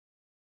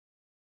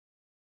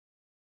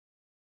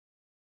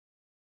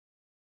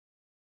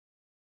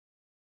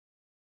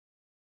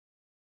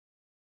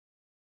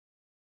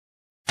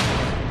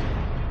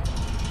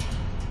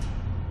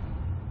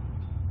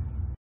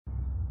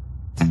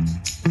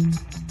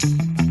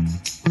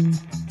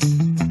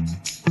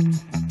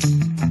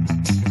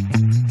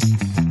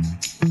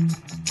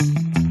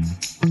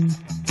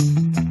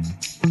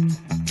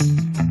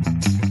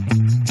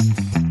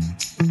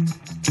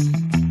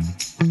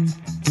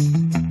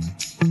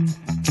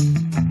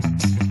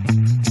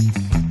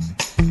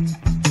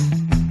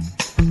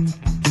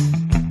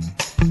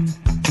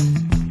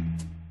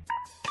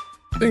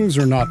Things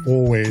are not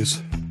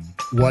always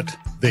what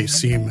they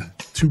seem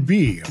to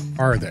be,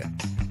 are they?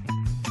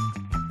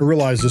 I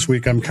realize this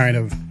week I'm kind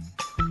of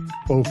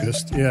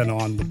focused in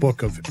on the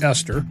book of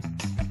Esther,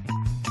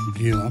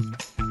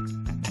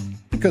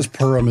 because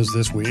Purim is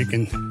this week,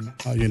 and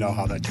you know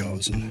how that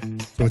goes.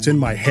 And so it's in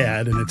my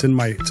head, and it's in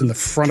the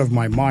front of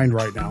my mind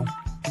right now.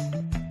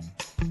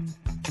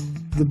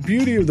 The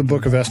beauty of the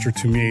book of Esther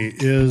to me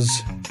is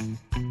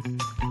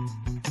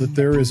that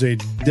there is a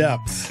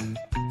depth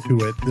to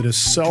it that is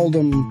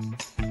seldom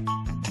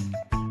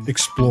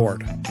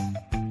explored.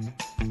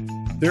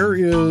 There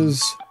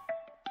is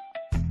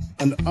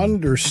an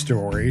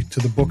understory to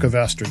the book of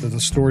Esther, to the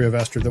story of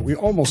Esther, that we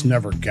almost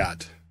never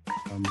get.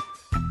 I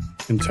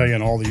can tell you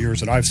in all the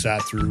years that I've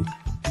sat through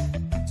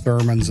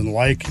sermons and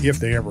like, if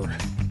they ever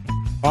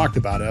talked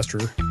about Esther,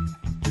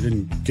 they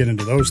didn't get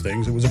into those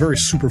things. It was a very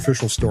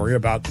superficial story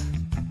about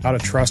how to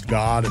trust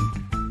God,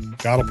 and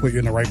God will put you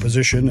in the right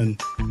position,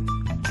 and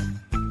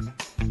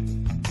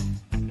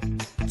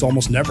it's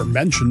almost never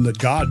mentioned that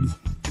God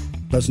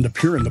doesn't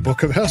appear in the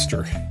book of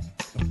Esther.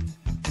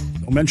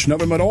 No mention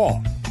of him at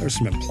all. There's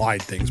some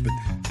implied things,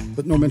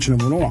 but no mention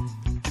of him at all.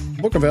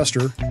 The book of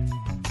Esther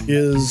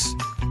is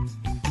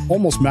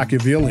almost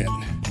Machiavellian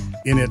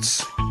in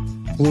its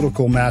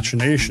political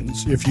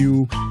machinations. If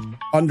you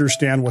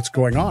understand what's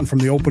going on from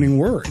the opening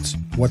words,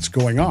 what's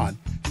going on,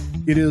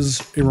 it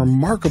is a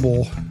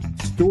remarkable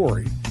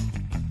story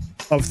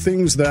of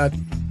things that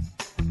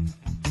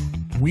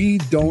we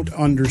don't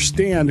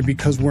understand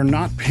because we're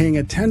not paying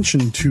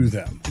attention to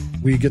them.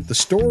 We get the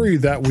story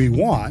that we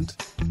want,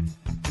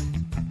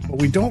 but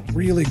we don't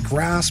really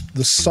grasp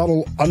the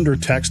subtle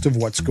undertext of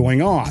what's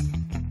going on.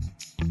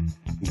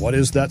 What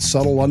is that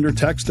subtle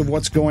undertext of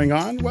what's going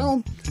on?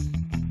 Well,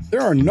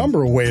 there are a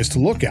number of ways to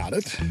look at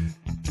it,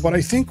 but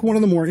I think one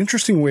of the more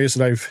interesting ways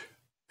that I've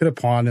hit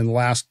upon in the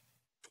last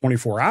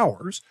 24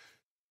 hours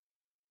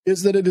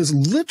is that it is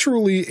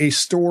literally a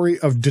story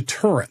of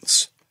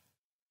deterrence.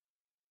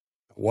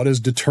 What is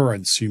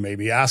deterrence? You may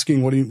be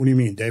asking, what do you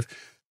mean, Dave?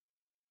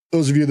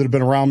 Those of you that have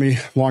been around me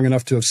long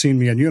enough to have seen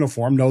me in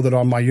uniform know that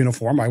on my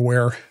uniform I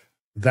wear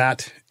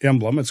that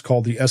emblem. It's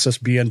called the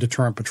SSBN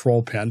Deterrent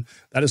Patrol Pin.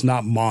 That is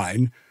not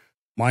mine.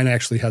 Mine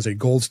actually has a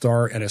gold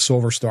star and a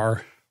silver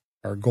star,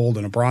 or gold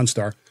and a bronze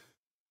star,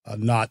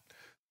 not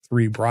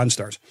 3 bronze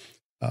stars.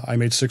 I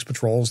made 6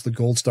 patrols. The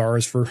gold star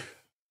is for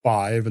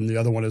 5, and the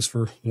other one is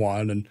for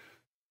 1, and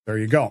there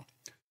you go.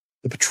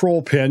 The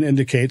patrol pin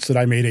indicates that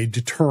I made a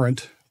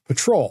deterrent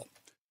patrol.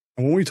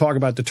 And when we talk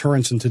about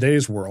deterrence in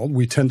today's world,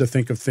 we tend to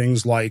think of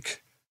things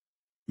like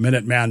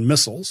Minuteman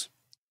missiles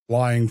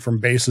flying from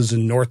bases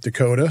in North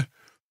Dakota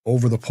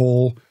over the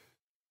pole.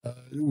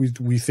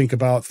 We think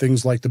about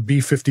things like the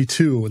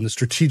B-52 and the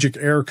Strategic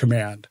Air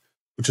Command,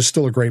 which is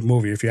still a great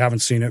movie. If you haven't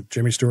seen it,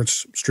 Jimmy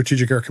Stewart's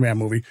Strategic Air Command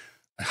movie,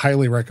 I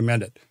highly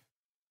recommend it.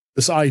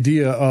 This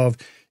idea of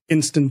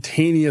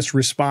instantaneous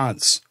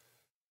response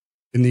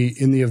in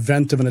the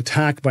event of an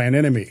attack by an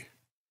enemy,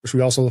 which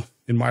we also,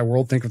 in my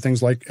world, think of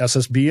things like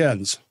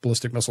SSBNs,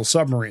 ballistic missile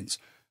submarines,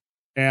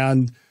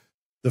 and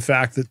the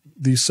fact that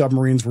these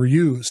submarines were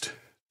used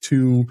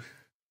to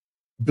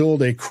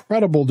build a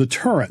credible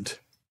deterrent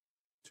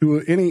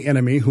to any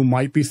enemy who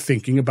might be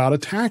thinking about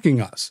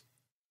attacking us.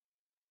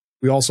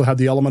 We also had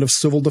the element of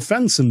civil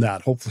defense in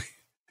that. Hopefully,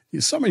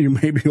 some of you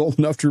may be old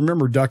enough to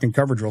remember duck and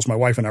cover drills. My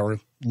wife and I were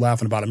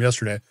laughing about them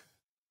yesterday.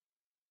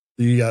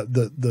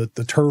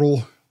 The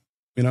turtle,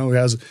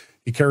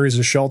 he carries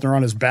a shelter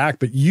on his back,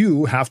 but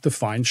you have to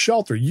find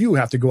shelter. You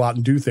have to go out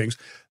and do things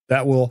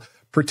that will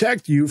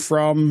protect you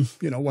from,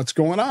 what's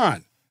going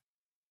on.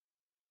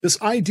 This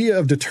idea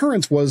of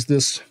deterrence was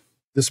this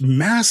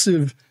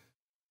massive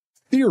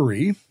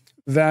theory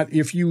that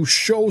if you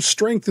show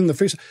strength in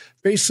the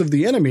face of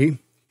the enemy,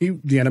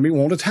 the enemy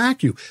won't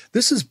attack you.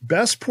 This is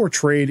best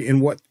portrayed in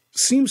what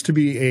seems to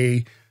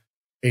be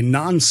a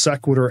non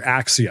sequitur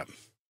axiom.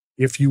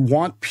 If you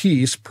want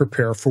peace,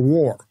 prepare for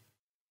war.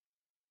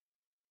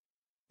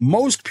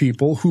 Most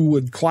people who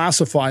would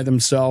classify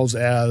themselves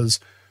as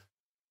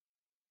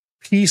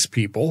peace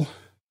people,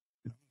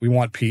 we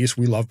want peace,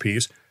 we love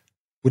peace,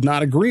 would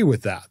not agree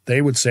with that.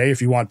 They would say, if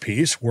you want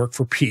peace, work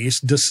for peace,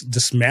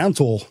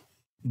 dismantle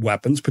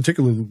weapons,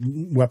 particularly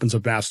weapons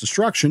of mass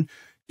destruction,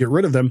 get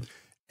rid of them,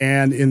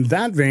 and in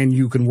that vein,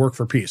 you can work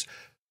for peace.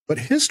 But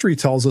history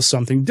tells us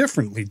something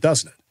differently,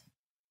 doesn't it?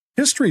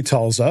 History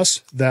tells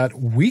us that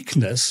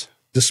weakness,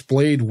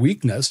 displayed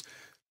weakness,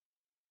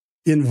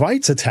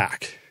 invites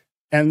attack.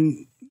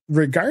 And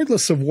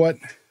regardless of what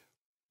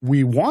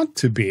we want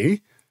to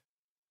be,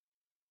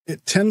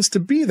 it tends to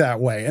be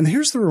that way. And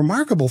here's the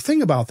remarkable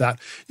thing about that.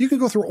 You can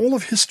go through all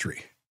of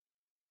history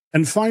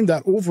and find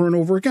that over and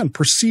over again.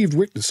 Perceived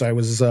weakness. I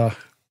was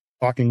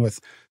talking with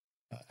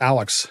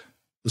Alex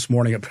this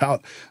morning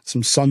about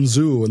some Sun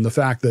Tzu and the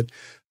fact that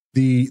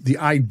the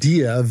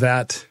idea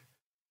that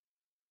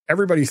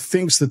everybody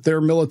thinks that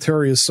their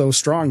military is so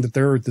strong that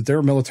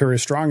their military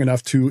is strong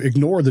enough to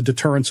ignore the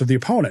deterrence of the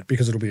opponent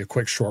because it'll be a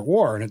quick, short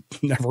war, and it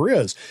never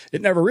is.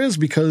 It never is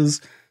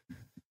because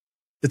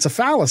it's a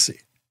fallacy.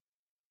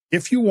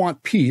 If you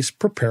want peace,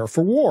 prepare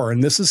for war,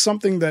 and this is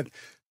something that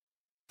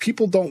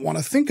people don't want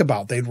to think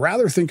about. They'd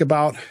rather think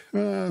about,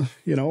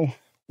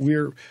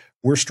 we're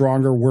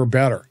stronger, we're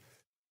better,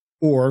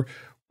 or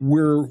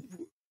we're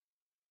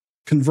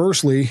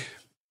conversely.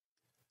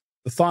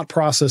 The thought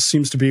process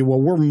seems to be,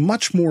 well, we're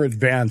much more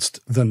advanced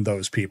than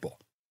those people.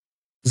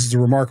 This is a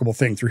remarkable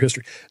thing through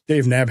history.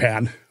 Dave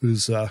Nabhan,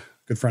 who's a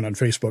good friend on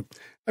Facebook,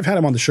 I've had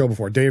him on the show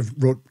before. Dave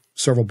wrote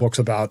several books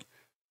about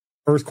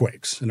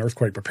earthquakes and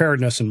earthquake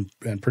preparedness and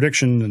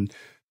prediction, and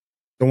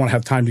don't want to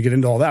have time to get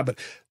into all that. But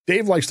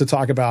Dave likes to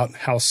talk about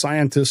how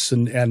scientists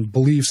and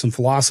beliefs and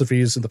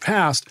philosophies in the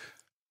past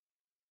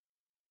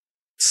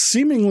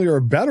seemingly are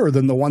better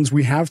than the ones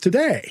we have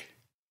today.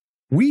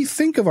 We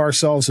think of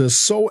ourselves as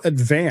so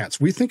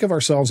advanced. We think of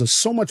ourselves as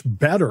so much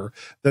better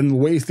than the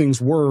way things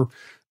were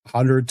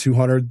 100,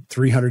 200,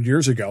 300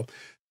 years ago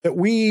that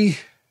we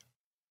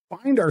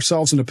find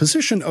ourselves in a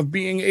position of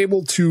being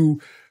able to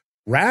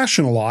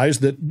rationalize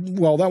that,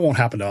 well, that won't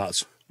happen to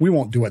us. We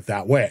won't do it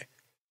that way.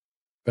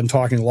 Been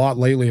talking a lot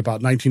lately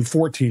about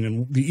 1914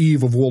 and the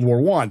eve of World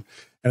War I. And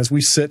as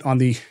we sit on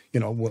the,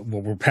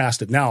 we're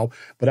past it now,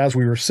 but as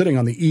we were sitting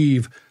on the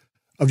eve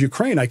of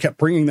Ukraine, I kept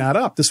bringing that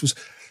up. This was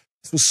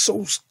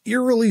so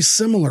eerily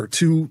similar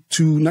to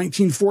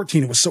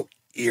 1914. It was so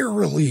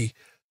eerily,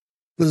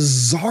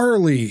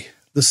 bizarrely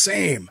the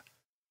same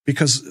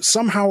because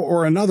somehow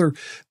or another,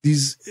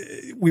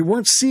 we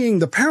weren't seeing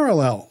the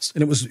parallels.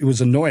 And it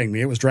was annoying me.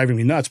 It was driving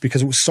me nuts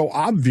because it was so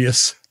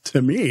obvious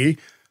to me.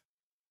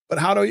 But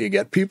how do you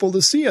get people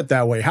to see it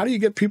that way? How do you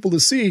get people to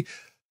see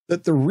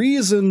that the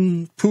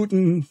reason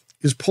Putin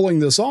is pulling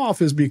this off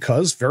is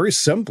because, very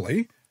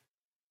simply,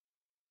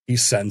 he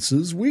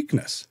senses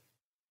weakness?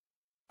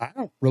 I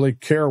don't really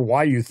care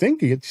why you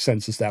think he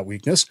senses that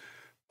weakness,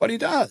 but he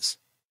does.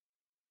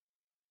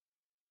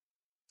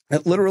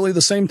 At literally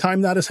the same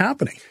time that is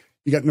happening,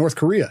 you got North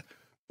Korea.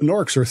 The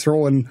Norks are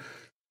throwing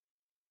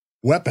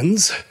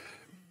weapons.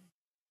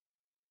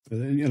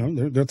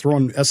 They're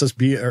throwing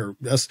ICBMs,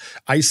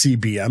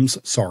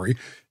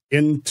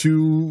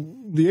 into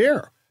the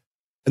air.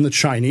 And the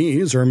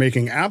Chinese are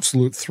making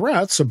absolute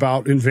threats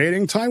about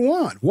invading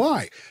Taiwan.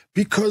 Why?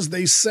 Because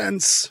they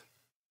sense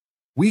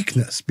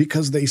weakness,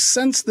 because they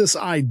sense this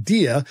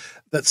idea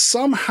that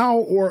somehow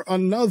or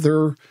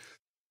another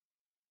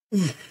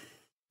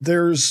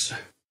there's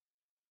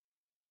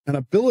an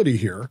ability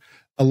here,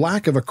 a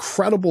lack of a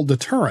credible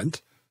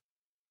deterrent,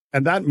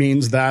 and that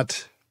means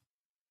that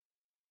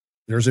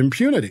there's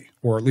impunity,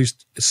 or at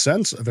least a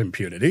sense of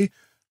impunity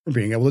for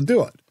being able to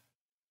do it.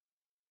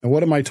 Now,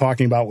 what am I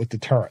talking about with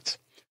deterrence?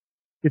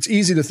 It's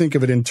easy to think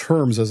of it in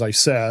terms, as I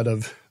said,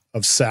 of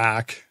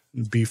SAC,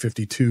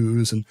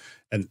 B-52s, and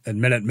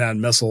Minuteman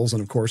missiles,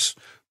 and of course,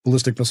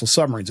 ballistic missile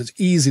submarines. It's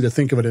easy to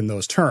think of it in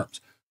those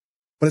terms.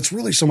 But it's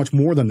really so much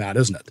more than that,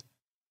 isn't it?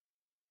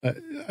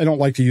 I don't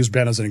like to use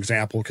Ben as an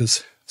example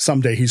because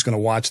someday he's going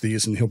to watch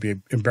these and he'll be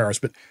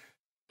embarrassed. But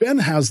Ben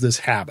has this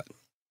habit.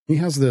 He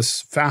has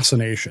this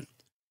fascination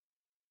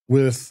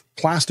with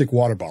plastic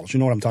water bottles. You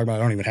know what I'm talking about?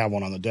 I don't even have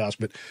one on the desk,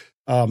 but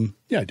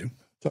yeah, I do.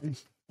 Sorry.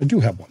 I do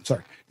have one.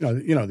 Sorry.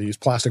 These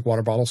plastic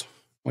water bottles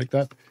like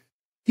that.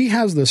 He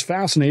has this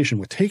fascination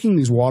with taking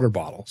these water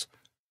bottles,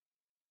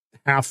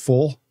 half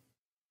full,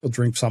 he'll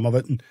drink some of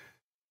it,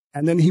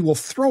 and then he will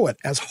throw it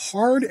as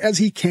hard as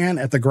he can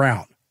at the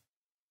ground.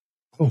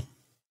 Oh.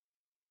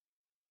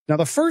 Now,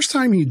 the first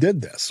time he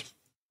did this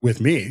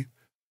with me,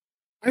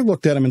 I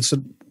looked at him and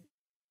said,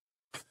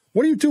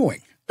 "What are you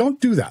doing? Don't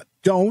do that.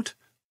 Don't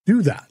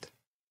do that.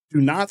 Do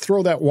not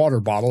throw that water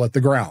bottle at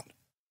the ground."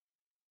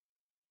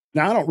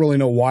 Now, I don't really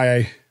know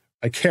why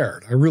I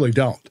cared. I really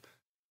don't.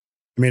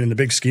 I mean, in the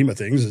big scheme of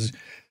things,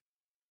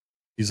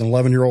 he's an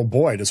 11-year-old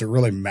boy. Does it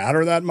really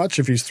matter that much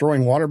if he's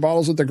throwing water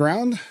bottles at the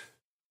ground?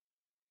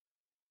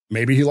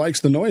 Maybe he likes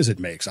the noise it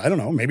makes. I don't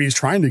know. Maybe he's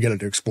trying to get it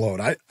to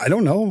explode. I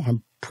don't know.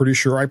 I'm pretty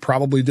sure I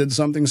probably did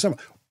something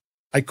similar.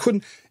 I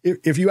couldn't,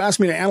 if you ask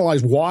me to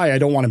analyze why I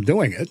don't want him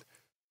doing it,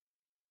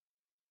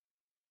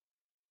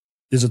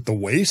 is it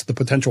the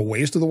potential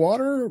waste of the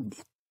water?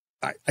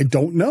 I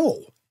don't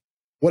know.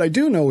 What I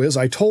do know is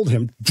I told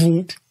him,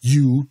 "Don't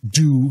you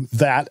do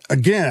that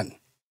again."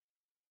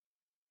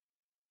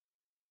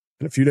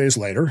 And a few days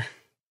later, I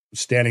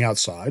was standing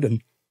outside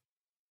and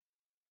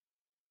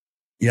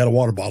he had a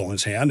water bottle in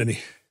his hand and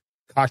he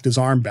cocked his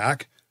arm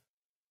back.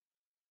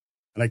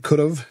 And I could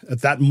have,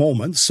 at that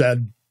moment,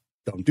 said,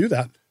 "Don't do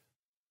that."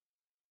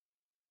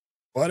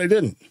 But I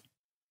didn't.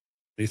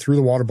 He threw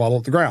the water bottle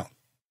at the ground.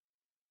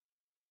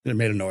 And it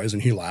made a noise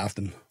and he laughed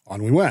and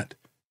on we went.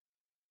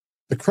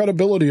 The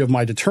credibility of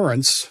my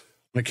deterrence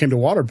when it came to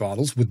water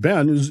bottles with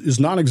Ben is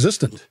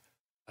non-existent.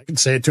 I can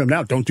say it to him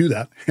now, don't do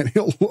that. And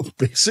he'll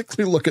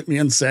basically look at me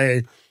and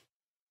say,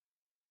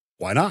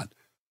 why not?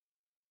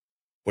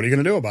 What are you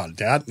going to do about it,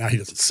 Dad? Now, he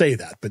doesn't say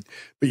that, but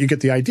you get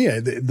the idea.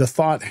 The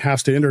thought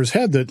has to enter his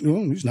head that,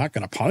 well, he's not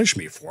going to punish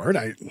me for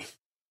it.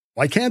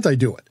 Why can't I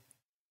do it?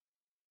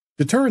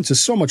 Deterrence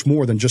is so much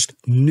more than just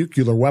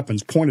nuclear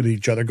weapons pointed at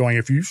each other going,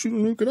 if you shoot a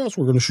nuke at us,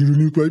 we're going to shoot a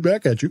nuke right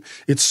back at you.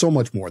 It's so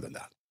much more than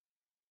that.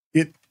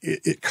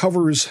 It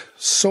covers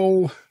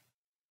so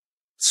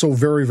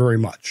very, very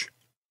much.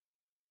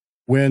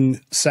 When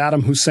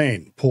Saddam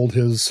Hussein pulled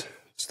his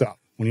stuff,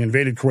 when he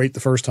invaded Kuwait the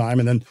first time,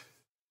 and then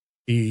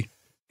he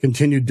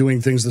continued doing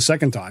things the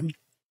second time,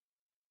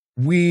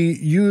 we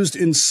used,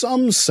 in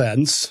some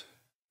sense,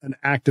 an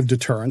act of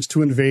deterrence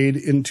to invade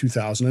in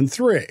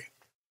 2003.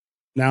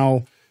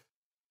 Now,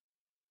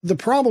 the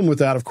problem with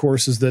that, of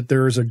course, is that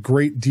there is a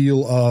great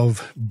deal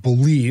of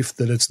belief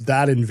that it's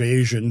that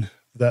invasion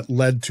that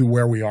led to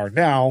where we are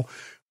now,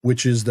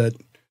 which is that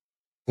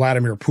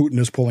Vladimir Putin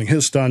is pulling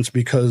his stunts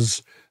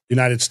because the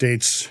United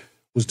States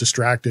was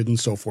distracted and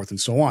so forth and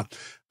so on.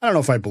 I don't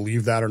know if I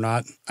believe that or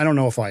not. I don't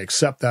know if I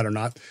accept that or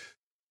not.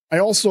 I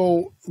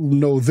also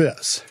know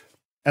this.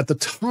 At the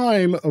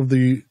time of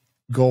the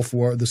Gulf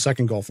War, the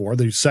second Gulf War,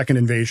 the second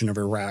invasion of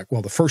Iraq,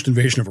 well, the first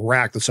invasion of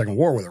Iraq, the second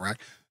war with Iraq,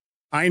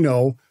 I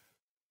know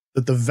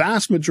that the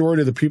vast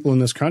majority of the people in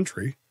this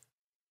country,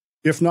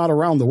 if not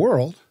around the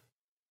world,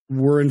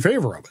 were in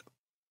favor of it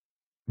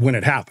when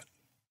it happened.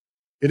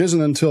 It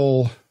isn't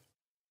until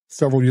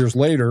several years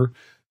later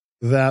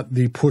that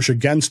the push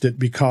against it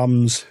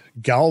becomes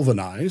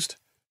galvanized,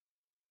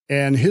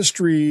 and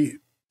history,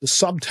 the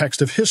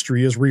subtext of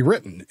history, is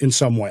rewritten in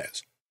some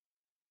ways.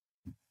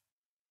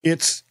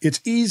 It's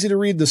easy to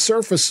read the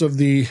surface of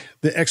the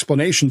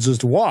explanations as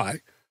to why.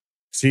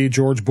 See,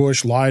 George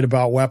Bush lied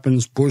about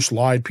weapons, Bush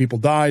lied, people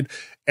died,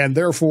 and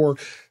therefore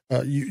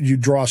you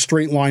draw a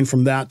straight line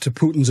from that to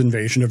Putin's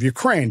invasion of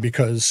Ukraine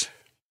because,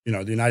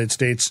 the United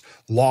States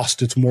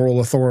lost its moral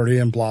authority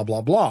and blah,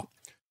 blah, blah.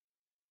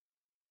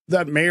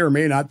 That may or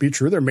may not be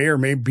true. There may or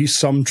may be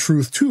some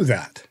truth to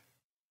that.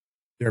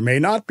 There may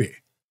not be.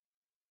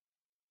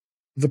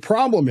 The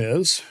problem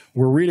is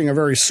we're reading a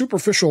very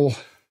superficial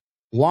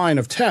line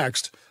of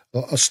text,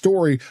 a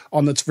story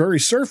on its very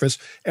surface,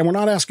 and we're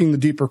not asking the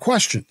deeper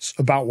questions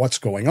about what's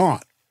going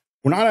on.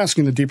 We're not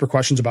asking the deeper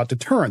questions about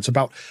deterrence,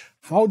 about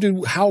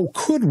how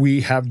could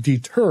we have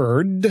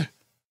deterred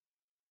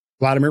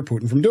Vladimir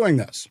Putin from doing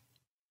this?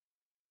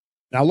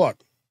 Now, look,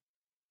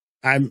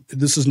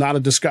 this is not a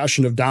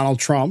discussion of Donald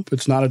Trump.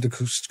 It's not a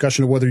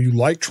discussion of whether you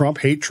like Trump,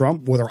 hate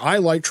Trump, whether I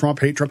like Trump,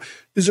 hate Trump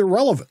is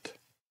irrelevant.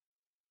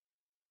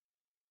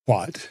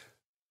 But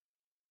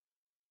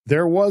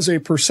there was a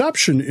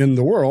perception in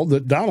the world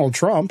that Donald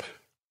Trump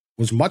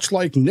was much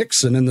like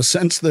Nixon in the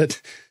sense that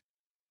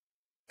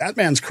that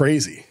man's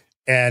crazy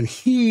and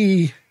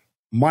he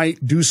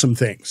might do some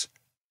things.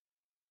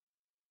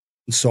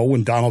 And so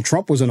when Donald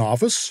Trump was in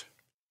office,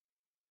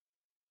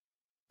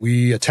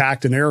 we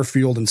attacked an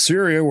airfield in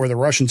Syria where the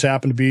Russians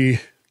happened to be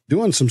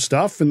doing some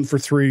stuff, and for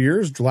 3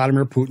 years,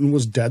 Vladimir Putin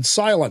was dead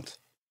silent.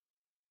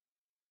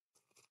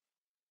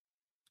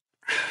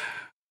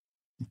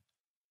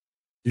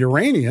 The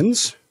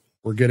Iranians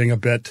were getting a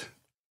bit,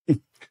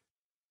 what's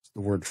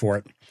the word for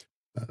it,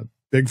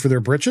 big for their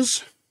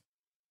britches,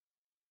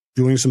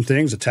 doing some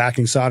things,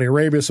 attacking Saudi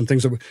Arabia, some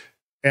things,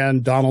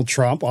 and Donald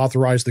Trump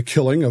authorized the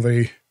killing of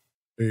a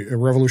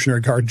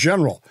Revolutionary Guard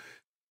general.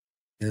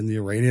 And the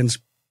Iranians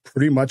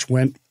pretty much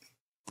went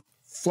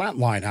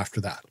flatline after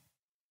that.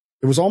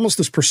 There was almost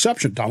this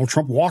perception Donald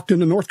Trump walked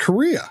into North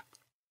Korea.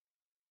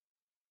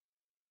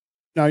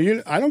 Now,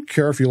 I don't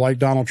care if you like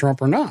Donald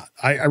Trump or not.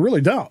 I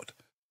really don't.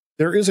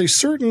 There is a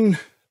certain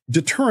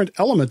deterrent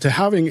element to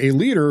having a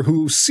leader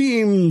who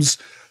seems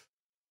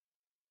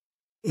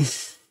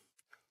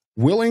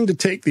willing to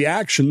take the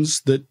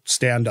actions that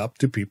stand up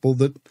to people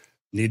that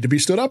need to be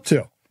stood up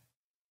to.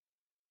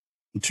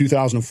 In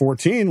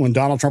 2014, when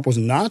Donald Trump was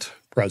not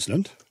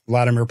president,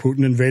 Vladimir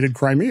Putin invaded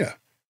Crimea.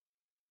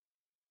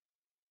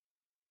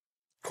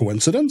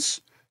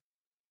 Coincidence?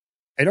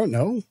 I don't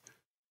know.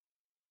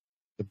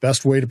 The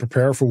best way to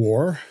prepare for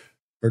war,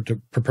 or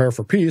to prepare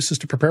for peace, is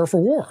to prepare for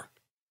war.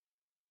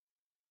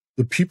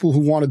 The people who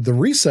wanted the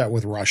reset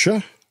with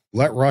Russia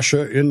let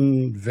Russia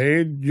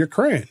invade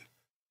Ukraine.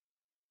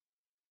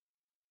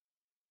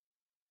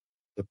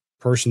 The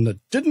person that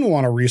didn't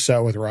want to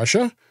reset with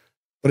Russia,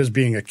 but is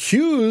being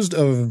accused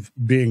of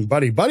being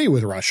buddy-buddy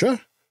with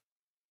Russia,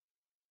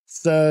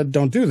 said,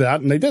 don't do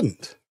that, and they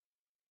didn't.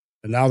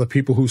 And now the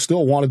people who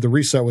still wanted the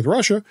reset with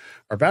Russia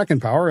are back in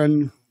power,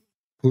 and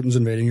Putin's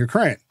invading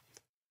Ukraine.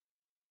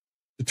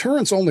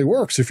 Deterrence only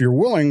works if you're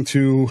willing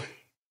to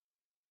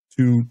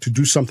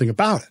do something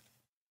about it.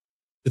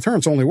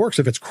 Deterrence only works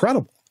if it's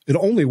credible. It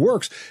only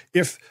works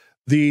if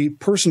the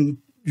person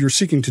you're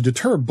seeking to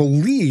deter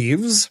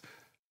believes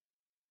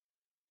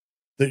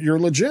that you're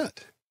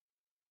legit.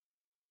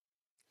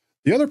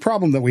 The other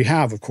problem that we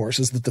have, of course,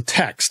 is that the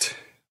text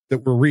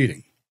that we're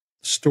reading,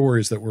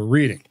 stories that we're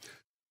reading,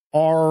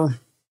 are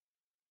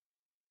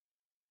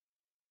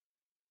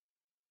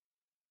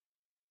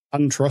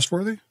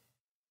untrustworthy?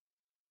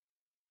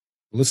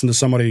 Listen to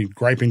somebody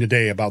griping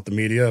today about the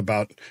media,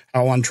 about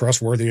how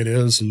untrustworthy it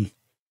is and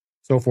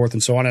so forth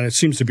and so on. And it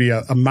seems to be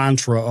a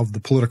mantra of the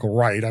political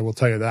right. I will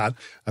tell you that.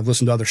 I've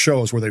listened to other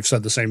shows where they've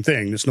said the same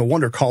thing. It's no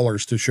wonder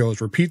callers to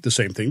shows repeat the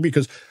same thing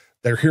because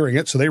they're hearing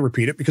it, so they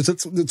repeat it because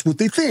it's what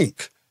they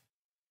think.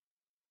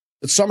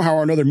 That somehow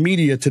or another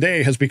media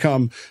today has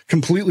become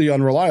completely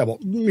unreliable.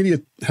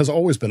 Media has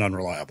always been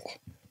unreliable.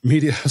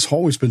 Media has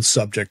always been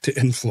subject to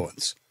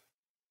influence.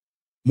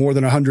 More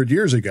than 100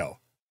 years ago,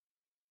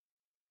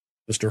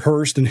 Mr.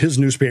 Hearst and his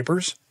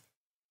newspapers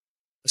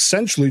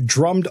essentially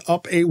drummed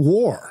up a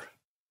war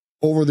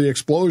over the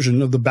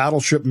explosion of the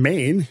battleship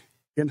Maine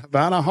in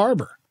Havana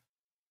Harbor.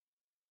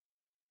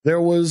 There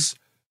was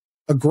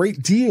a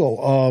great deal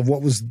of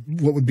what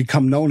would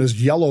become known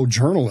as yellow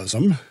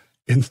journalism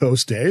in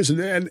those days,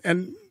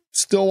 and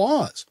still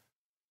was.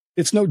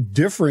 It's no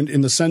different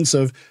in the sense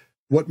of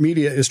what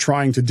media is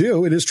trying to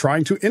do. It is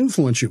trying to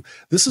influence you.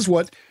 This is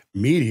what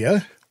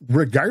media,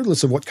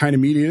 regardless of what kind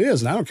of media it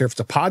is, and I don't care if it's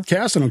a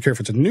podcast, I don't care if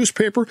it's a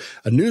newspaper,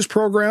 a news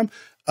program,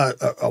 a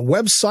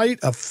website,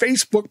 a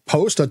Facebook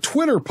post, a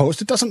Twitter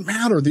post, it doesn't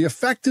matter. The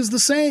effect is the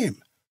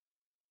same.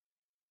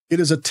 It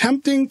is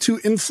attempting to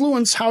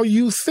influence how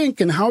you think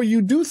and how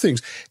you do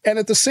things, and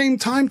at the same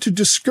time to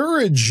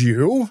discourage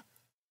you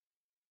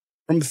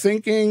from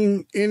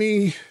thinking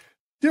any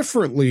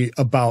differently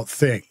about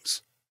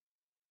things.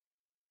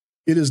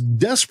 It is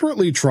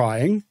desperately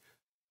trying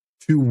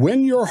to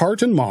win your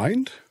heart and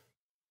mind,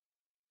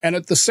 and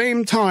at the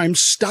same time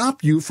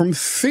stop you from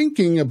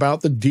thinking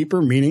about the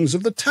deeper meanings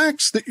of the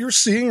text that you're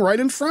seeing right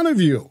in front of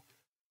you.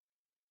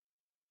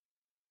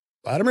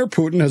 Vladimir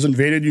Putin has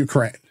invaded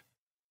Ukraine.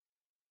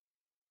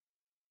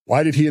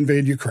 Why did he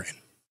invade Ukraine?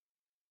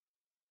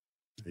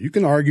 You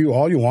can argue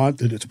all you want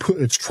that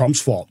it's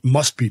Trump's fault,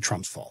 must be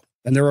Trump's fault.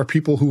 And there are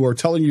people who are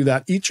telling you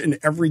that each and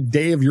every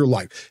day of your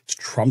life. It's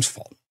Trump's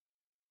fault.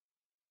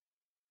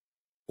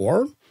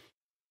 Or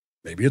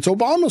maybe it's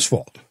Obama's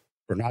fault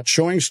for not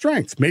showing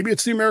strength. Maybe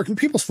it's the American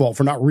people's fault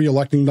for not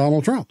re-electing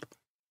Donald Trump.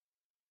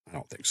 I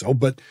don't think so,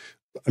 but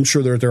I'm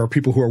sure there are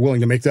people who are willing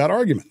to make that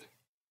argument.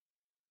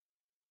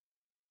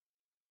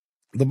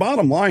 The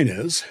bottom line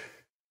is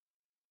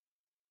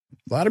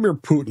Vladimir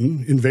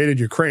Putin invaded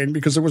Ukraine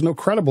because there was no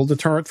credible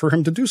deterrent for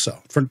him to do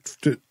so,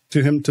 to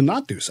him to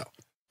not do so.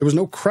 There was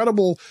no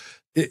credible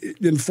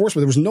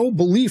enforcement. There was no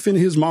belief in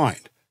his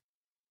mind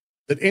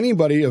that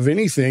anybody of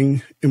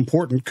anything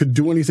important could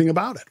do anything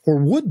about it or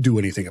would do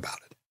anything about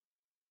it.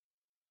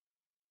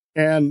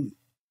 And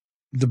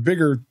the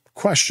bigger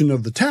question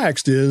of the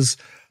text is,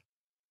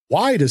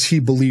 why does he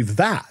believe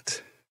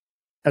that,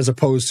 as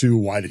opposed to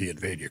why did he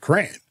invade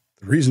Ukraine?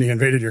 The reason he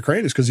invaded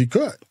Ukraine is because he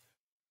could.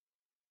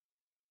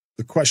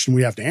 The question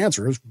we have to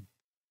answer is,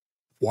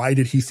 why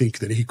did he think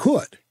that he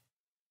could?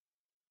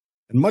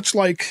 And much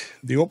like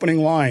the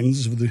opening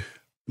lines of the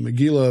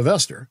Megillah of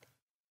Esther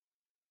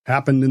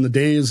happened in the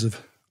days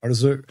of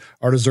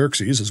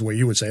Artaxerxes, is the way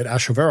you would say it,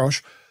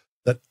 Ahasuerus,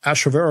 that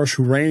Ahasuerus,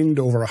 who reigned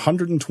over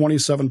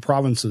 127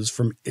 provinces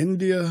from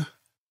India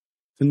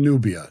to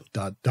Nubia, ...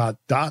 And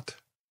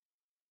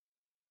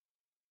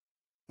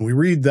we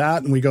read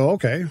that and we go,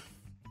 okay,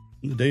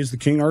 in the days of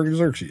the king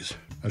Artaxerxes,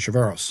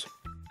 Ahasuerus.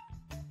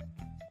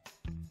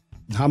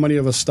 How many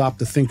of us stop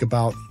to think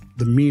about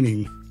the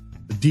meaning,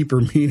 the deeper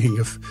meaning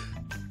of,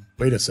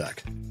 wait a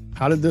sec,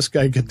 how did this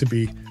guy get to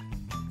be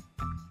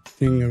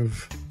king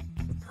of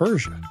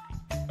Persia?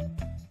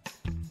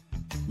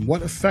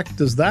 What effect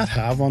does that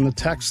have on the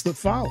text that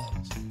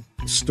follows,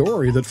 the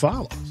story that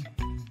follows?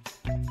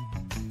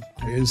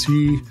 Is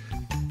he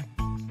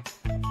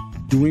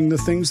doing the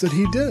things that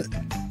he did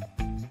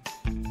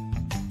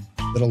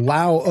that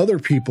allow other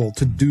people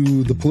to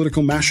do the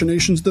political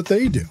machinations that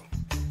they do?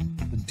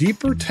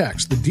 Deeper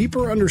text, the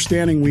deeper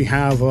understanding we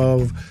have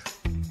of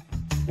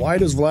why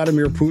does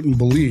Vladimir Putin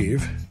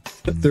believe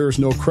that there is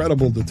no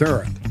credible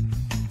deterrent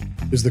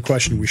is the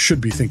question we should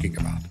be thinking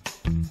about.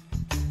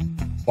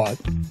 But,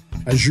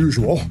 as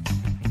usual,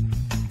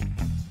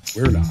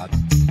 we're not.